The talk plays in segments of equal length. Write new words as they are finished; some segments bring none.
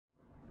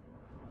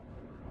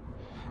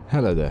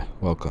Hello there,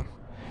 welcome.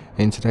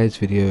 In today's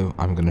video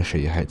I'm going to show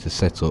you how to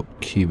set up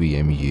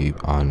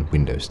QEMU on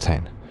Windows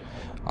 10.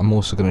 I'm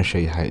also going to show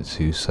you how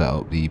to set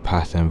up the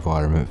path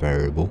environment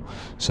variable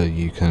so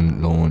you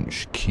can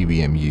launch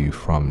QEMU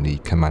from the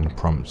command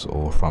prompt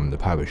or from the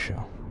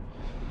PowerShell.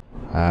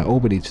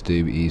 All we need to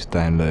do is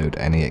download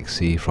an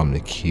exe from the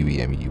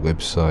QEMU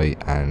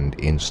website and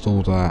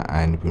install that,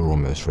 and we're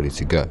almost ready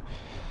to go.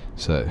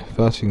 So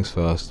first things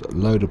first,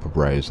 load up a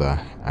browser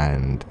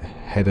and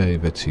head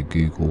over to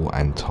Google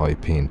and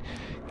type in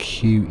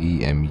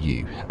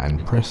QEMU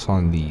and press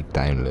on the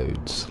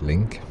downloads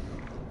link.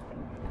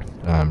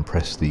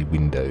 Press the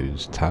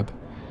Windows tab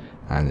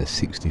and the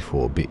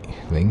 64-bit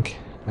link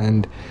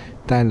and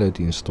download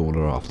the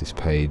installer off this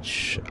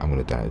page. I'm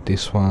going to download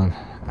this one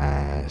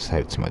and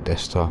save it to my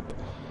desktop.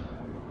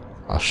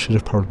 I should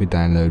have probably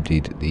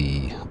downloaded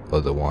the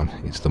other one,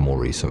 it's the more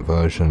recent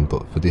version,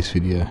 but for this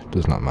video it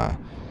does not matter.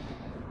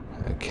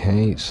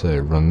 Okay, so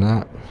run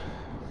that.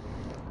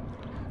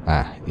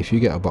 If you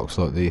get a box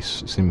like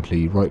this,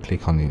 simply right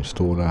click on the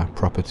installer,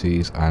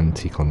 properties, and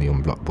tick on the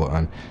unblock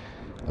button.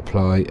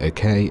 Apply,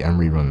 OK, and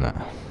rerun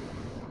that.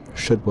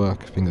 Should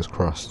work, fingers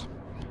crossed.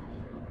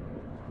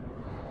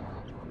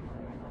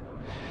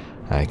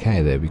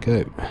 Okay, there we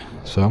go.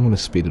 So I'm going to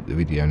speed up the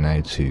video now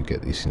to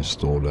get this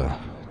installer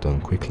done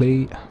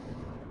quickly.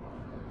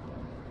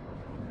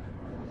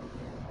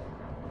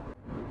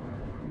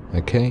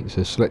 Okay,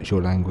 so select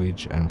your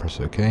language and press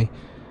OK.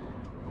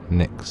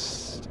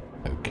 Next,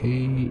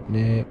 OK,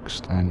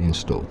 next, and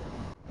install.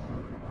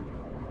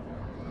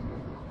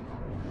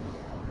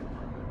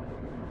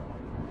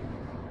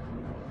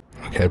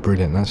 Okay,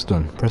 brilliant, that's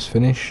done. Press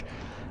finish,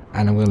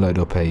 and I'm going to load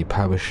up a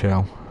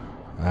PowerShell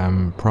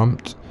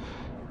prompt,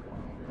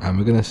 and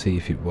we're going to see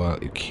if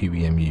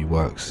QEMU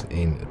works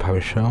in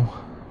PowerShell.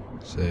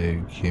 So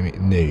QEMU,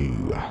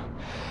 no.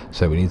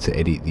 So we need to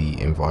edit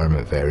the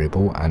environment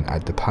variable and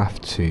add the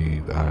path to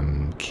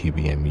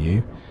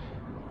QEMU.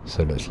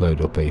 So let's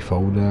load up a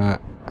folder,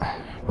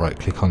 right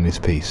click on this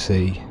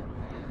PC,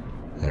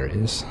 there it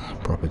is,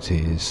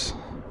 properties,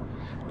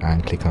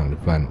 and click on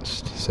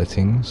advanced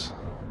settings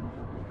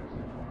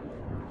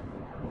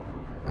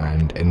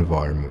and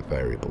environment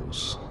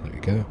variables. There we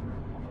go.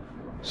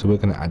 So we're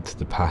going to add to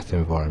the path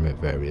environment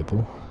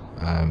variable.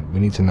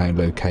 We need to now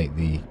locate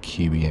the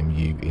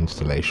QEMU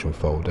installation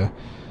folder.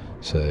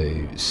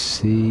 So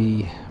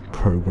C,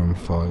 program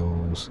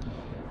files,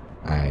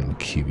 and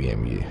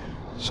QEMU.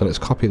 So let's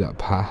copy that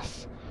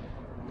path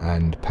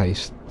and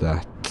paste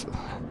that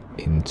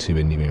into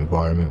a new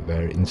environment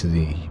into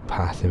the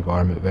path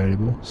environment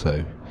variable.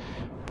 So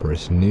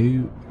press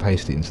new,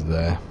 paste it into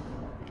there,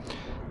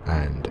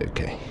 and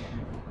OK.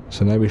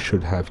 So now we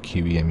should have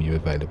QEMU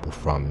available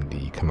from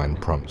the command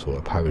prompt or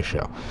a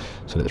PowerShell.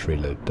 So let's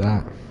reload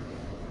that,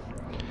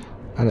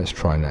 and let's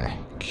try now.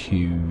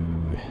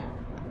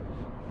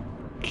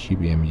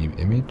 QEMU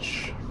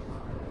image.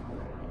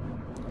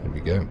 There we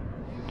go.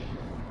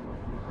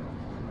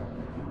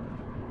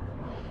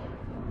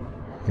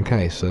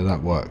 Okay, so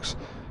that works.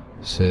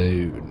 So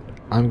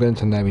I'm going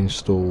to now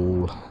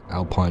install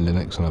Alpine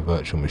Linux on a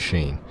virtual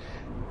machine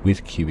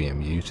with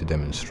QEMU to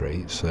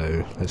demonstrate.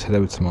 So let's head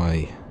over to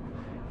my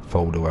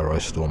folder where I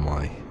store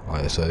my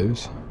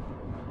ISOs.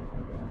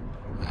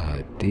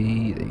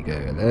 D, there you go,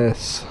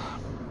 LS.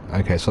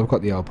 Okay, so I've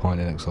got the Alpine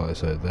Linux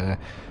ISO there,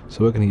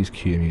 so we're going to use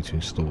QEMU to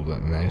install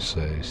that now.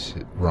 So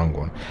wrong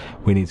one,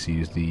 we need to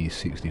use the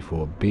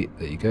 64-bit,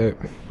 there you go.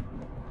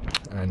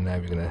 And now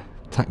we're going to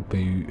tac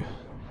boot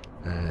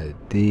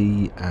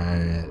D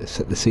and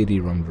set the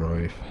CD-ROM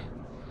drive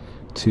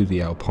to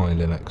the Alpine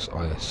Linux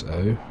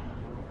ISO.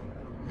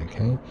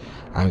 Okay,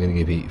 I'm going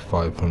to give it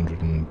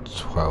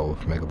 512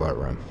 megabyte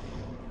RAM.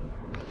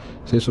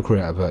 So this will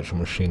create a virtual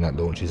machine that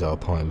launches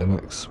Alpine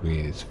Linux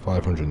with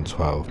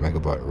 512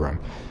 megabyte RAM.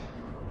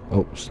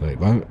 Oops, no it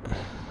won't.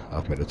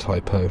 I've made a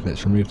typo.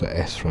 Let's remove the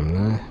S from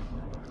there.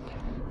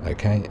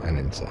 Okay, and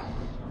enter.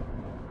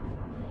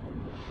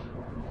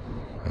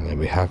 And there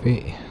we have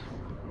it.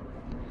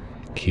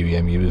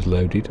 QEMU has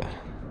loaded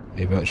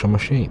a virtual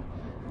machine,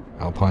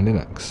 Alpine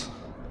Linux.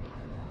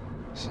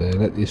 So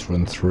let this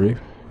run through.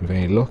 With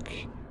any luck,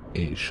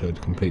 it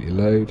should completely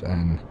load,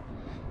 and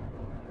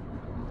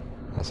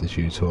that's the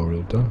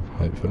tutorial done,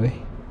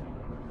 hopefully.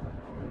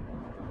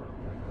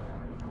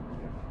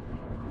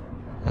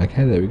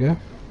 Okay, there we go.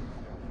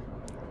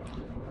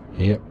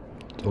 Yep,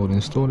 it's all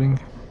installing.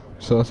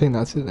 So I think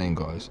that's it then,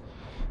 guys.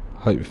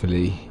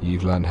 Hopefully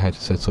you've learned how to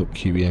set up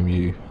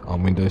QEMU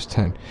on Windows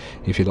 10.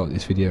 If you like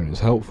this video and it's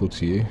helpful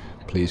to you,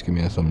 please give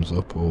me a thumbs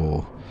up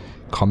or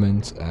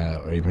comment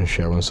or even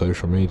share on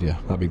social media.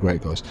 That'd be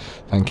great, guys.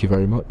 Thank you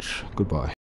very much. Goodbye.